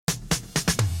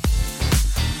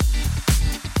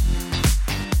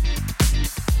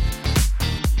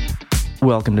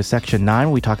Welcome to Section 9,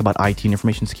 where we talk about IT and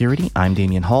information security. I'm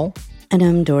Damian Hull. And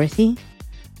I'm Dorothy.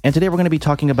 And today we're going to be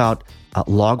talking about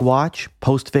LogWatch,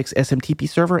 Postfix SMTP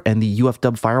server, and the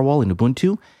UFW firewall in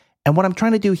Ubuntu. And what I'm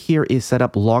trying to do here is set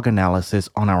up log analysis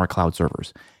on our cloud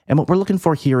servers. And what we're looking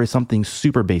for here is something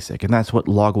super basic, and that's what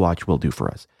LogWatch will do for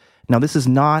us. Now, this is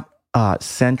not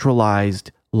centralized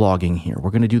logging here.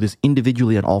 We're going to do this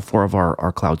individually on all four of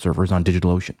our cloud servers on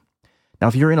DigitalOcean. Now,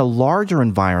 if you're in a larger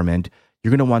environment, you're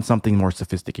going to want something more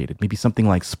sophisticated, maybe something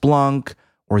like Splunk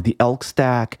or the Elk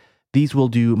Stack. These will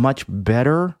do much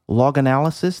better log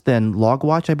analysis than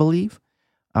LogWatch, I believe.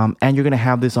 And you're going to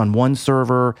have this on one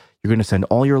server. You're going to send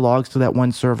all your logs to that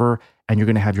one server, and you're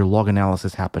going to have your log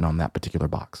analysis happen on that particular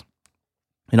box.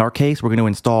 In our case, we're going to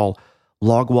install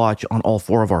LogWatch on all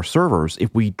four of our servers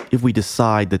if we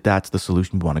decide that that's the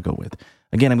solution we want to go with.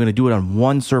 Again, I'm going to do it on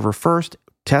one server first,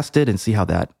 test it, and see how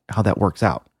that works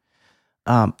out.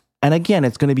 And again,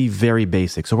 it's going to be very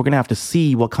basic. So we're going to have to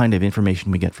see what kind of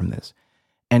information we get from this.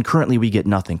 And currently we get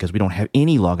nothing because we don't have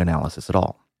any log analysis at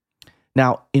all.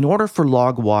 Now, in order for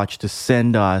LogWatch to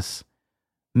send us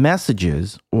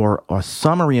messages or a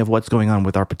summary of what's going on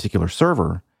with our particular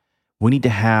server, we need to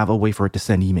have a way for it to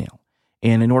send email.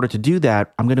 And in order to do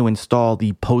that, I'm going to install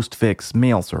the Postfix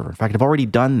mail server. In fact, I've already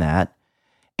done that.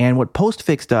 And what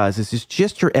Postfix does is it's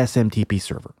just your SMTP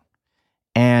server.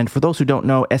 And for those who don't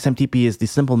know, SMTP is the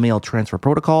Simple Mail Transfer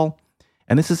Protocol.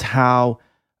 And this is how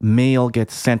mail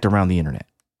gets sent around the internet.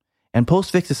 And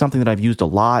Postfix is something that I've used a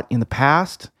lot in the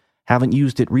past. Haven't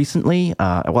used it recently.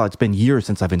 Well, it's been years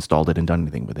since I've installed it and done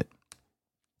anything with it.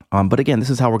 But again, this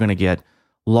is how we're going to get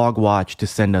LogWatch to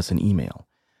send us an email.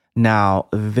 Now,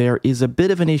 there is a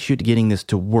bit of an issue to getting this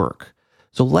to work.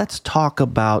 So let's talk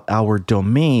about our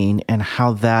domain and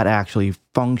how that actually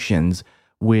functions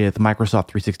with Microsoft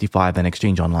 365 and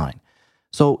Exchange Online.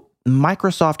 So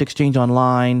Microsoft Exchange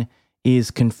Online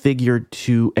is configured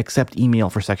to accept email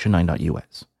for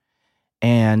section9.us.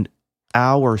 And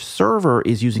our server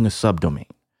is using a subdomain.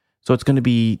 So it's going to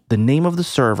be the name of the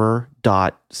server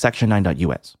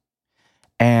 .section9.us.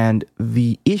 And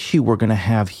the issue we're going to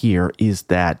have here is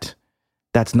that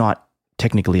that's not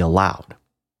technically allowed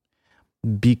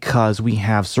because we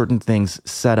have certain things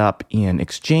set up in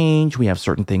Exchange, we have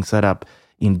certain things set up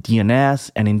in DNS,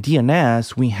 and in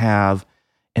DNS we have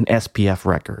an SPF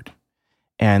record.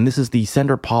 And this is the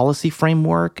sender policy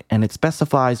framework, and it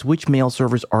specifies which mail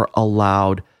servers are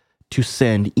allowed to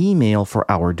send email for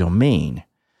our domain.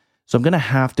 So I'm going to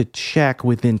have to check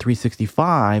within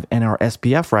 365 and our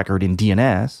SPF record in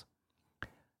DNS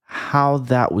how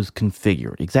that was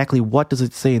configured. Exactly what does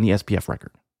it say in the SPF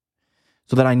record?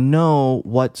 So that I know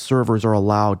what servers are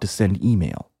allowed to send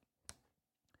email.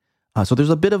 So there's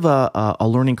a bit of a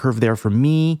learning curve there for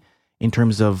me in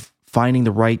terms of finding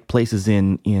the right places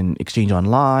in Exchange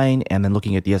Online and then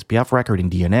looking at the SPF record in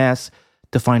DNS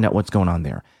to find out what's going on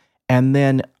there. And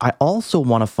then I also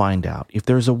want to find out if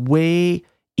there's a way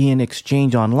in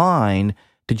Exchange Online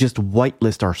to just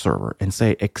whitelist our server and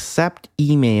say, accept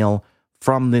email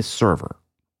from this server.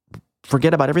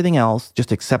 Forget about everything else,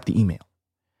 just accept the email.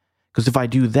 Because if I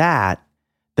do that,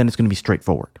 then it's going to be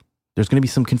straightforward. There's going to be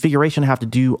some configuration I have to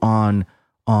do on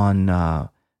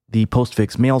the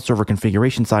Postfix mail server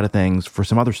configuration side of things for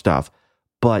some other stuff,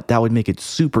 but that would make it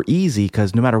super easy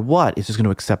because no matter what, it's just going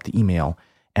to accept the email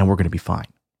and we're going to be fine.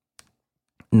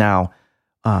 Now,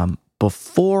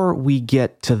 before we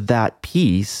get to that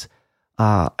piece,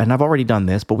 and I've already done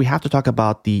this, but we have to talk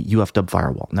about the UFW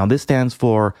firewall. Now, this stands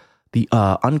for the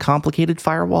uncomplicated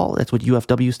firewall. That's what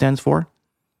UFW stands for.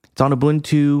 It's on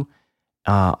Ubuntu.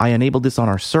 I enabled this on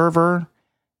our server,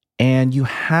 and you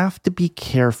have to be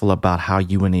careful about how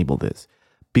you enable this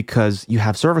because you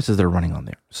have services that are running on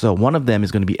there. So one of them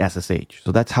is going to be SSH.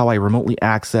 So that's how I remotely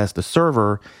access the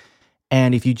server.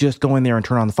 And if you just go in there and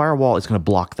turn on the firewall, it's going to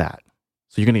block that.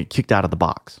 So you're going to get kicked out of the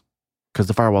box because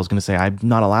the firewall is going to say, I'm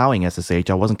not allowing SSH.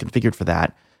 I wasn't configured for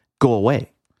that. Go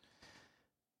away.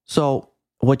 So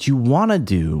what you want to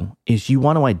do is you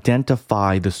want to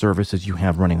identify the services you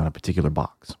have running on a particular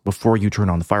box before you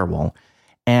turn on the firewall.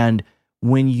 And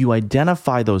when you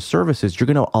identify those services, you're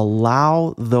going to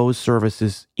allow those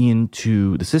services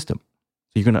into the system.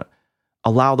 So you're going to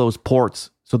allow those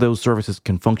ports so those services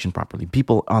can function properly.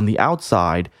 People on the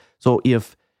outside, so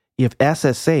if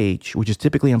SSH, which is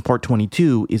typically on port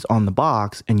 22, is on the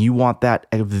box and you want that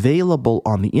available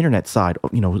on the internet side,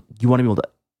 you want to be able to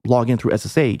log in through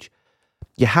SSH,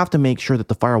 you have to make sure that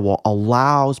the firewall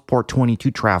allows port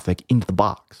 22 traffic into the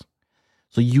box.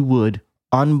 So you would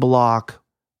unblock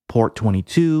port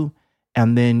 22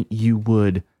 and then you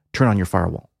would turn on your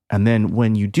firewall. And then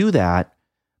when you do that,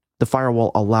 the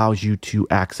firewall allows you to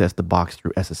access the box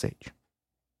through SSH.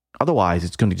 Otherwise,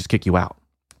 it's going to just kick you out.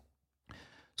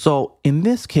 So in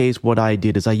this case, what I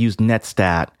did is I used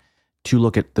Netstat to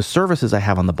look at the services I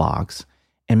have on the box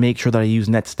and make sure that I use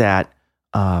Netstat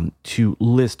to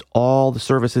list all the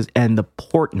services and the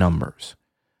port numbers.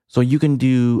 So you can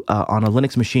do, on a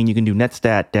Linux machine, you can do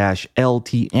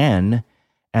netstat-ltn,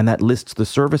 and that lists the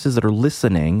services that are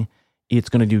listening. It's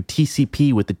going to do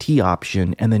TCP with the T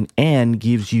option, and then N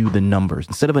gives you the numbers.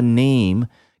 Instead of a name,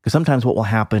 because sometimes what will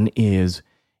happen is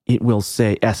it will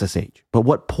say SSH, but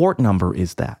what port number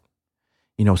is that?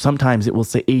 Sometimes it will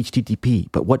say HTTP,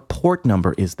 but what port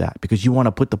number is that? Because you want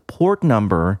to put the port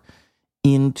number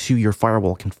into your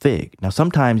firewall config. Now,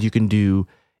 sometimes you can do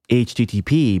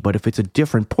HTTP, but if it's a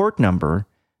different port number,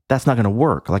 that's not going to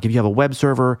work. Like if you have a web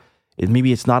server,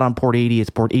 maybe it's not on port 80, it's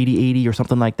port 8080 or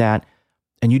something like that,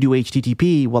 and you do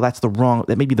HTTP, well,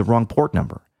 that may be the wrong port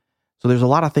number. So there's a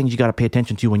lot of things you got to pay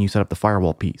attention to when you set up the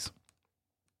firewall piece.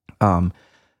 So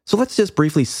let's just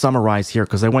briefly summarize here,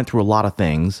 because I went through a lot of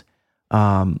things.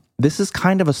 This is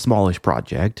kind of a smallish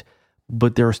project,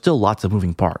 but there are still lots of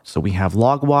moving parts. So we have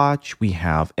LogWatch, we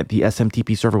have the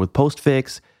SMTP server with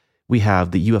Postfix, we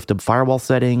have the UFW firewall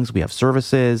settings, we have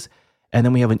services, and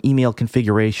then we have an email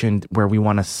configuration where we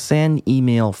want to send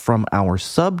email from our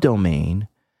subdomain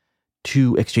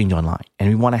to Exchange Online, and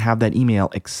we want to have that email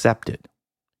accepted.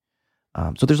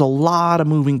 So there's a lot of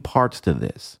moving parts to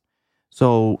this.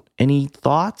 So any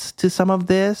thoughts to some of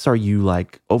this? Are you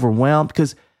overwhelmed?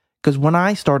 Because when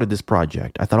I started this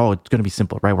project, I thought, it's going to be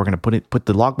simple, right? We're going to put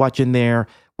the LogWatch in there,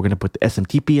 we're going to put the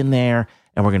SMTP in there,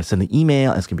 and we're going to send the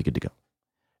email, and it's going to be good to go.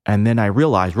 And then I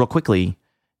realized real quickly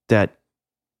that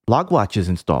LogWatch is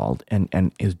installed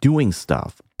and is doing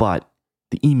stuff, but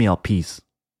the email piece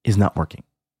is not working.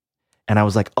 And I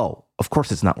was like, of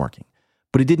course it's not working.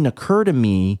 But it didn't occur to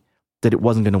me that it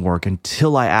wasn't going to work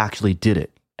until I actually did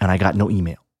it, and I got no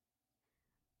email.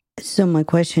 So my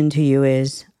question to you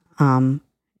is,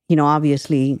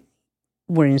 obviously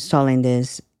we're installing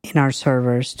this in our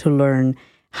servers to learn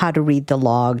how to read the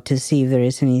log to see if there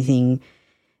is anything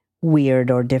weird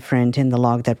or different in the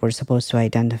log that we're supposed to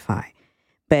identify.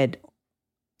 But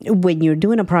when you're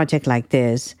doing a project like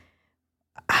this,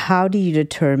 how do you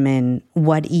determine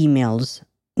what emails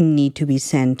need to be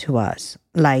sent to us?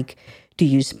 Do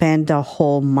you spend a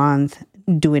whole month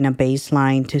doing a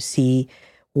baseline to see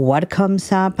what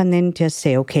comes up and then just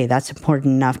say, okay, that's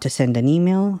important enough to send an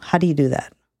email? How do you do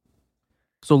that?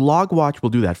 So LogWatch will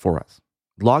do that for us.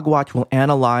 LogWatch will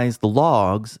analyze the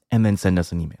logs and then send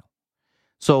us an email.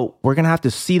 So we're going to have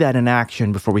to see that in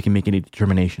action before we can make any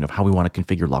determination of how we want to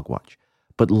configure LogWatch.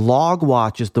 But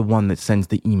LogWatch is the one that sends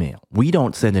the email. We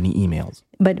don't send any emails.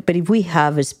 But if we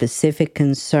have a specific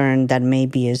concern that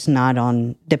maybe is not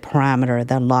on the parameter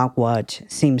that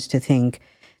LogWatch seems to think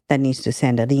that needs to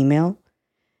send an email,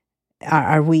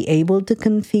 are we able to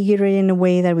configure it in a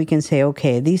way that we can say,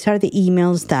 okay, these are the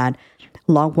emails that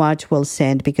LogWatch will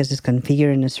send because it's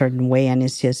configured in a certain way and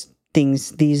it's just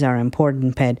these are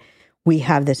important, but we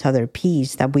have this other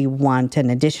piece that we want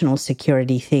an additional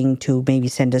security thing to maybe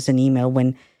send us an email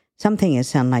when something is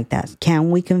sent like that. Can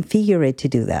we configure it to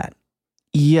do that?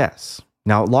 Yes.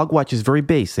 Now, LogWatch is very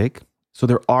basic, so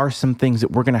there are some things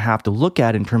that we're going to have to look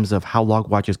at in terms of how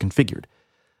LogWatch is configured.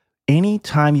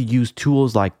 Anytime you use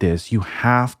tools like this, you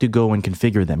have to go and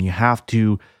configure them. You have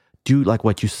to do like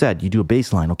what you said. You do a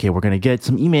baseline. Okay, we're going to get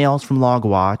some emails from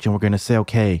LogWatch, and we're going to say,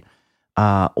 okay,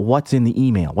 what's in the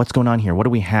email? What's going on here? What do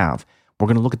we have? We're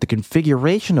going to look at the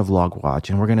configuration of LogWatch,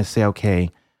 and we're going to say, okay,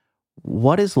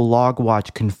 what is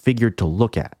LogWatch configured to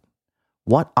look at?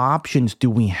 What options do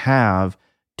we have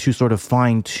to sort of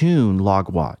fine-tune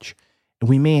LogWatch?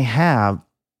 We may have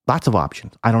lots of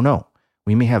options. I don't know.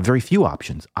 We may have very few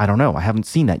options. I don't know. I haven't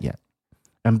seen that yet.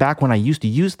 And back when I used to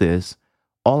use this,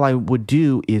 all I would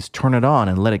do is turn it on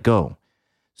and let it go.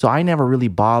 So I never really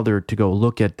bothered to go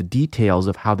look at the details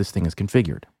of how this thing is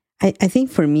configured. I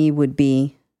think for me would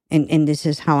be, and this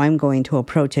is how I'm going to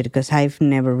approach it, because I've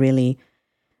never really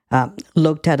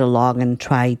looked at a log and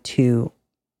tried to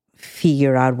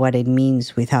figure out what it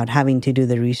means without having to do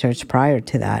the research prior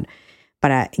to that.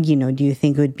 But, do you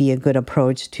think it would be a good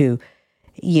approach to,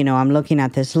 I'm looking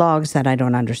at these logs that I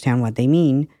don't understand what they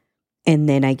mean, and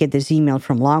then I get this email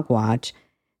from LogWatch.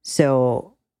 So,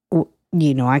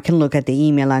 I can look at the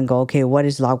email and go, okay, what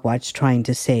is LogWatch trying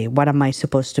to say? What am I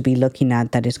supposed to be looking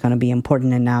at that is going to be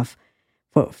important enough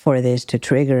for this to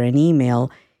trigger an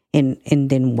email? And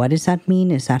then what does that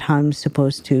mean? Is that how I'm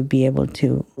supposed to be able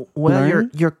to learn?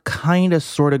 You're kind of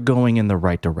sort of going in the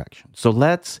right direction. So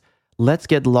let's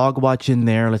get LogWatch in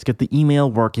there. Let's get the email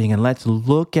working, and let's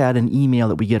look at an email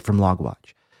that we get from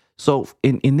LogWatch. So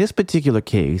in this particular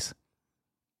case,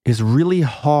 is really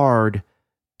hard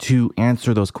to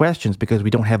answer those questions because we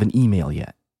don't have an email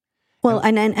yet. Well,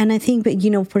 and I think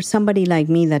that, for somebody like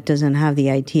me that doesn't have the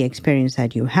IT experience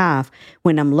that you have,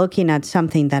 when I'm looking at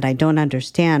something that I don't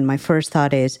understand, my first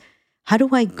thought is, how do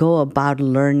I go about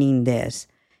learning this?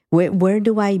 Where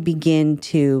do I begin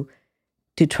to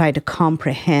try to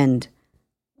comprehend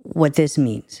what this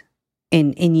means?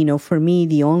 And for me,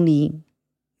 the only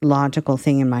logical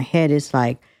thing in my head is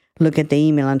like, look at the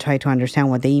email and try to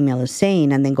understand what the email is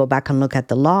saying, and then go back and look at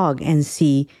the log and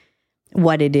see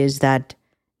what it is that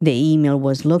the email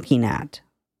was looking at,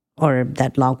 or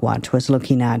that LogWatch was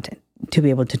looking at, to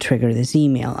be able to trigger this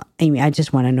email. I mean, I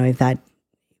just want to know if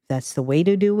that's the way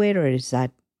to do it, or is that...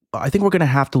 I think we're going to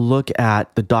have to look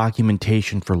at the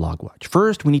documentation for LogWatch.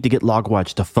 First, we need to get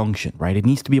LogWatch to function, right? It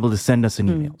needs to be able to send us an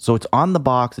email. So it's on the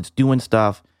box, it's doing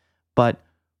stuff, but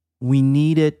we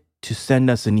need it to send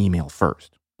us an email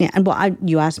first. Yeah, and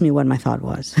you asked me what my thought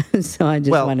was, so I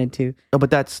just wanted to... No,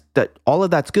 but all of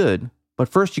that's good, but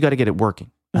first you got to get it working.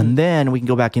 And then we can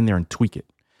go back in there and tweak it.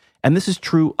 And this is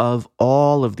true of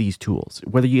all of these tools.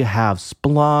 Whether you have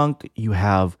Splunk, you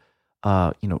have,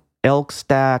 Elk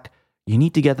Stack, you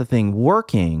need to get the thing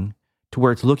working to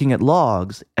where it's looking at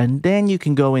logs. And then you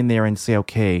can go in there and say,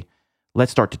 okay,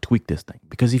 let's start to tweak this thing.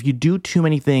 Because if you do too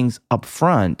many things up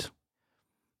front,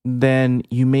 then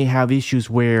you may have issues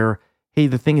where, hey,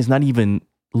 the thing is not even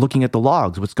looking at the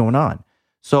logs, what's going on.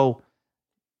 So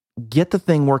get the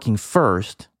thing working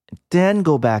first, then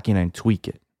go back in and tweak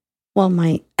it. Well,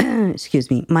 my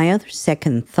other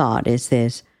second thought is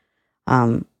this.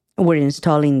 We're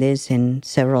installing this in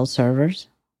several servers.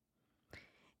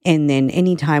 And then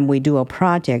anytime we do a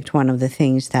project, one of the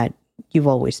things that you've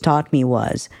always taught me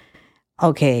was,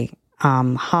 okay,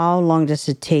 how long does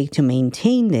it take to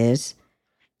maintain this?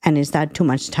 And is that too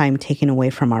much time taken away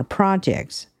from our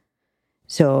projects?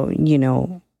 So,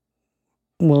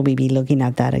 will we be looking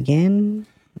at that again?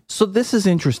 So this is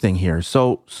interesting here.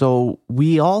 So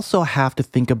we also have to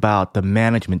think about the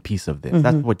management piece of this.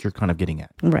 That's what you're kind of getting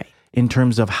at. Right. In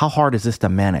terms of how hard is this to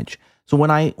manage. So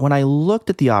when I looked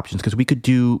at the options, because we could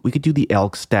do the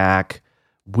Elk Stack,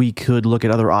 we could look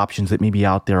at other options that may be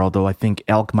out there, although I think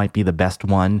Elk might be the best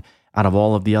one out of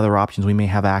all of the other options we may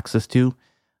have access to,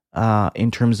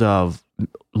 in terms of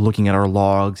looking at our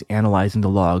logs, analyzing the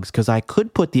logs, because I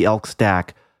could put the Elk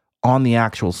Stack on the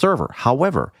actual server.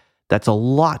 However, that's a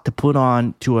lot to put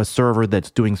on to a server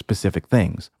that's doing specific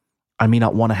things. I may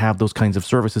not want to have those kinds of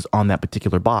services on that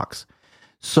particular box.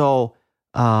 So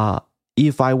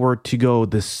if I were to go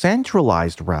the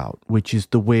centralized route, which is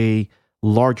the way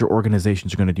larger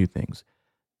organizations are going to do things,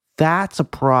 that's a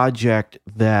project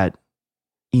that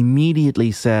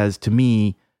immediately says to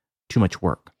me, too much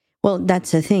work. Well,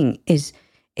 that's the thing, is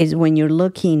when you're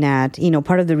looking at,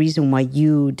 part of the reason why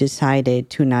you decided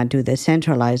to not do the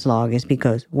centralized log is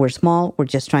because we're small, we're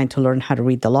just trying to learn how to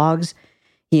read the logs,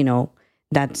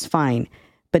 that's fine.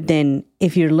 But then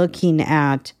if you're looking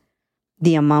at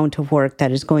the amount of work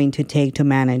that is going to take to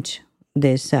manage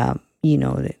this, the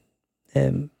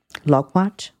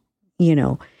LogWatch,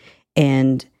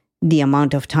 and the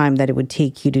amount of time that it would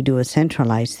take you to do a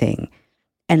centralized thing,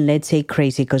 and let's say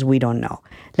crazy because we don't know,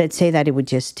 let's say that it would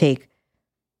just take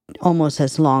almost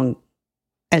as long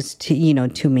as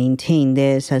to maintain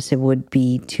this as it would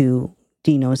be to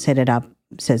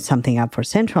set something up for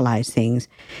centralized things,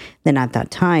 then at that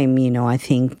time, I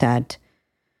think that,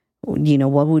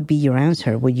 what would be your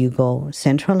answer? Would you go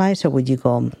centralized, or would you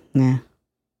go, nah?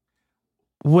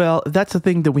 Well, that's the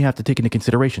thing that we have to take into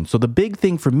consideration. So the big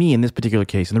thing for me in this particular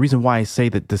case, and the reason why I say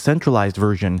that the centralized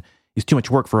version is too much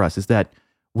work for us, is that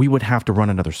we would have to run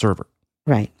another server.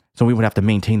 Right. So we would have to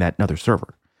maintain that another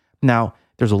server. Now,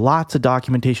 there's lots of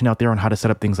documentation out there on how to set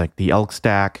up things like the Elk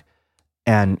Stack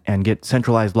and get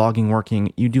centralized logging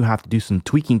working. You do have to do some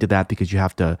tweaking to that because you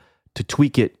have to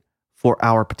tweak it for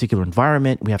our particular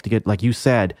environment. We have to get, like you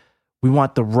said, we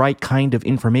want the right kind of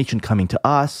information coming to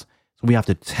us. So we have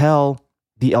to tell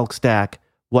the Elk Stack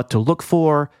what to look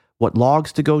for, what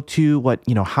logs to go to,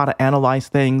 how to analyze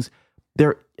things.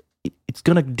 It's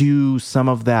going to do some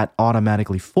of that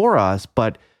automatically for us,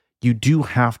 but you do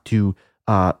have to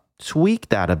tweak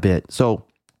that a bit. So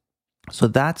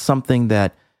that's something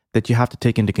that you have to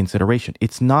take into consideration.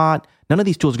 None of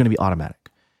these tools are going to be automatic.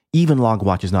 Even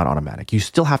LogWatch is not automatic. You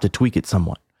still have to tweak it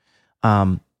somewhat.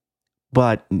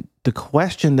 But the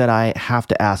question that I have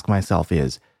to ask myself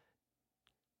is,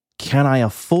 can I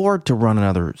afford to run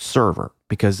another server?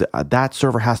 Because that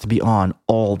server has to be on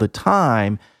all the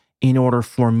time in order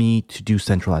for me to do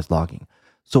centralized logging.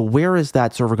 So where is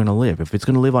that server going to live? If it's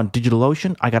going to live on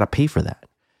DigitalOcean, I got to pay for that.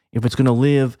 If it's going to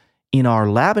live in our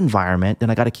lab environment, then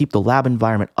I got to keep the lab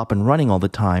environment up and running all the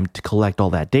time to collect all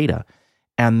that data.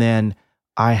 And then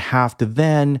I have to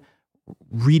then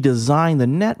redesign the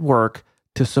network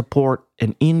to support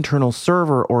an internal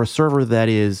server or a server that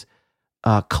is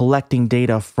collecting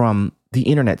data from the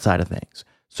internet side of things.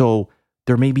 So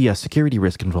there may be a security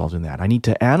risk involved in that. I need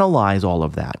to analyze all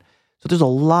of that. So there's a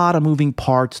lot of moving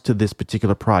parts to this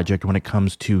particular project when it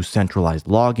comes to centralized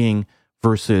logging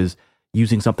versus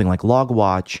using something like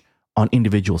LogWatch on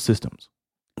individual systems.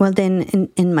 Well, then,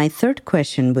 in my third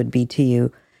question would be to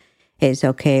you is,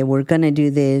 okay, we're going to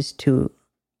do this to,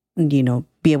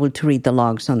 be able to read the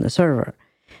logs on the server.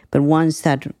 But once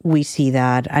that we see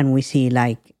that and we see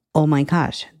like, oh my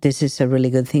gosh, this is a really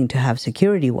good thing to have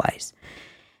security-wise.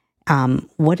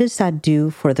 What does that do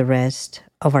for the rest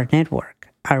of our network?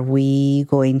 Are we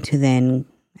going to then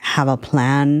have a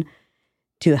plan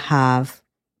to have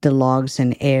the logs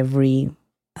in every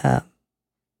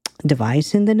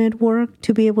device in the network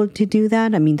to be able to do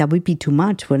that? I mean, that would be too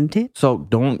much, wouldn't it? So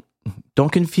don't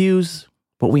confuse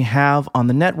what we have on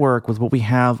the network with what we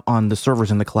have on the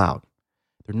servers in the cloud.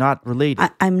 They're not related.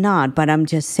 I'm not, but I'm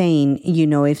just saying,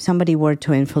 if somebody were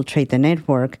to infiltrate the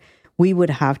network, we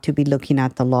would have to be looking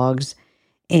at the logs,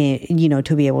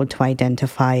 to be able to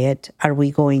identify it. Are we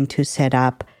going to set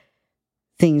up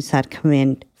things that come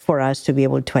in for us to be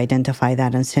able to identify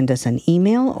that and send us an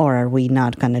email, or are we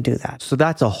not going to do that? So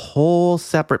that's a whole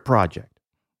separate project.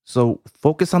 So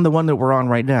focus on the one that we're on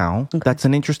right now. Okay. That's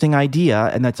an interesting idea,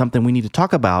 and that's something we need to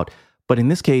talk about. But in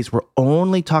this case, we're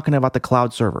only talking about the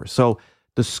cloud server. So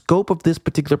the scope of this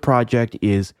particular project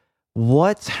is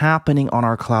what's happening on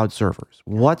our cloud servers.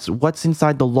 What's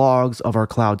inside the logs of our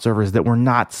cloud servers that we're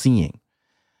not seeing.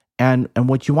 And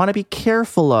what you want to be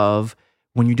careful of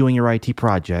when you're doing your IT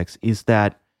projects is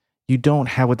that you don't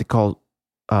have what they call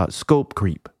scope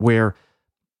creep, where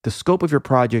the scope of your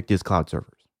project is cloud servers.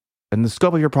 And the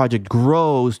scope of your project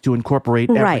grows to incorporate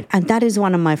everything. Right. And that is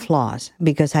one of my flaws,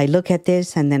 because I look at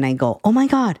this and then I go, oh my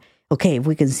God, okay, if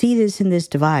we can see this in this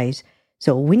device,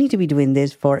 so we need to be doing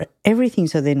this for everything,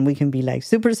 so then we can be like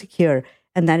super secure.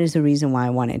 And that is the reason why I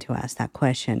wanted to ask that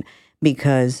question,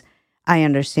 because I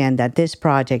understand that this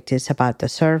project is about the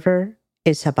server,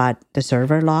 it's about the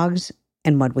server logs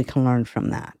and what we can learn from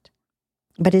that.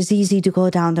 But it's easy to go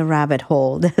down the rabbit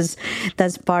hole.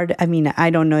 That's part. I mean,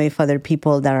 I don't know if other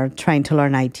people that are trying to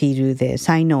learn IT do this.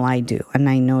 I know I do. And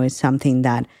I know it's something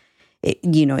that,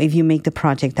 if you make the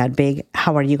project that big,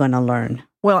 how are you going to learn?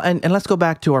 Well, and let's go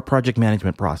back to our project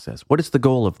management process. What is the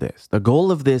goal of this? The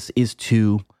goal of this is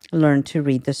to learn to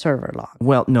read the server log.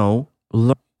 Well, no.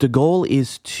 The goal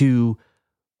is to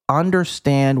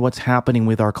understand what's happening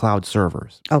with our cloud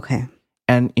servers. Okay.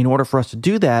 And in order for us to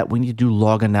do that, we need to do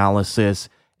log analysis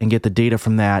and get the data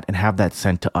from that and have that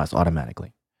sent to us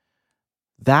automatically.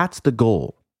 That's the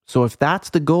goal. So if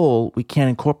that's the goal, we can't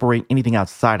incorporate anything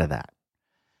outside of that.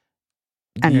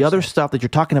 The other stuff that you're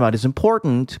talking about is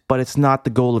important, but it's not the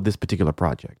goal of this particular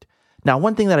project. Now,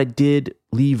 one thing that I did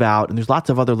leave out, and there's lots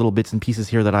of other little bits and pieces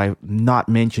here that I've not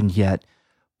mentioned yet,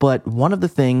 but one of the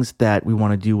things that we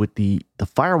want to do with the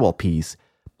firewall piece,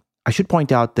 I should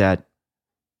point out that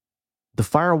the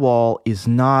firewall is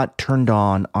not turned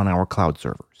on our cloud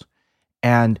servers.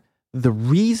 And the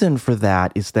reason for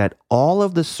that is that all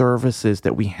of the services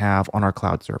that we have on our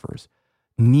cloud servers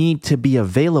need to be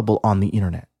available on the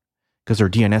internet. Because there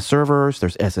are DNS servers,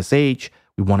 there's SSH.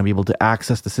 We want to be able to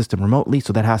access the system remotely,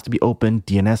 so that has to be open.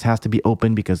 DNS has to be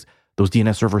open because those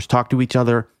DNS servers talk to each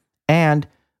other. And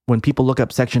when people look up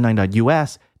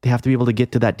section9.us, they have to be able to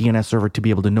get to that DNS server to be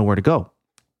able to know where to go.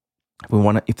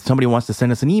 If somebody wants to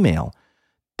send us an email,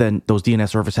 then those DNS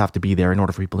servers have to be there in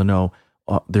order for people to know,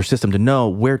 their system to know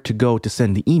where to go to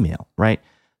send the email, right?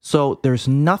 So there's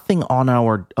nothing on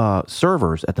our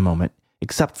servers at the moment,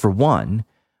 except for one,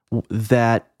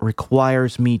 that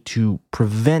requires me to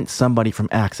prevent somebody from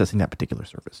accessing that particular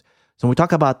service. So when we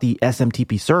talk about the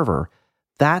SMTP server,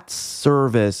 that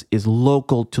service is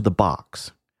local to the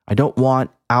box. I don't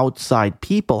want outside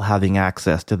people having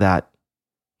access to that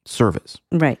service.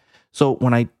 Right. So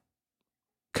when I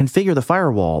configure the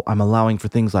firewall, I'm allowing for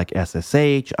things like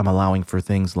SSH, I'm allowing for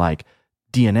things like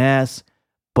DNS,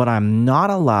 but I'm not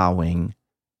allowing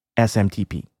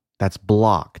SMTP. That's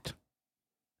blocked.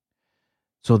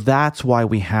 So that's why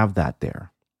we have that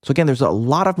there. So again, there's a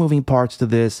lot of moving parts to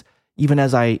this. Even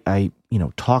as I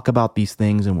talk about these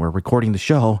things and we're recording the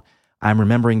show, I'm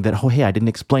remembering that, oh, hey, I didn't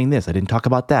explain this. I didn't talk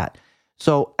about that.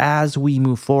 So as we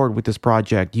move forward with this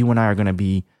project, you and I are going to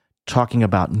be talking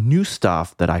about new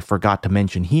stuff that I forgot to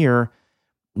mention here,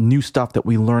 new stuff that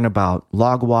we learn about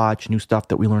LogWatch, new stuff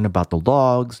that we learn about the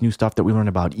logs, new stuff that we learn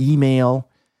about email.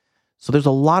 So there's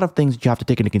a lot of things that you have to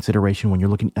take into consideration when you're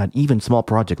looking at even small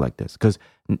project like this. Because,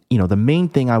 the main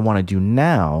thing I want to do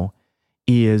now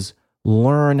is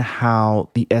learn how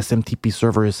the SMTP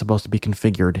server is supposed to be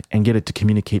configured and get it to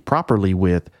communicate properly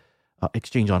with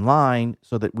Exchange Online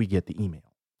so that we get the email.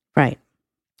 Right.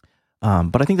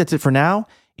 But I think that's it for now.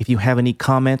 If you have any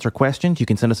comments or questions, you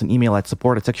can send us an email at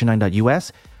support@section9.us.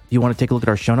 If you want to take a look at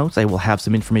our show notes, I will have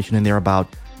some information in there about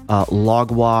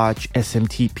LogWatch,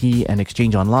 SMTP, and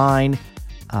Exchange Online.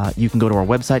 You can go to our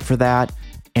website for that.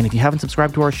 And if you haven't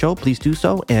subscribed to our show, please do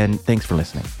so. And thanks for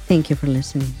listening. Thank you for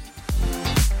listening.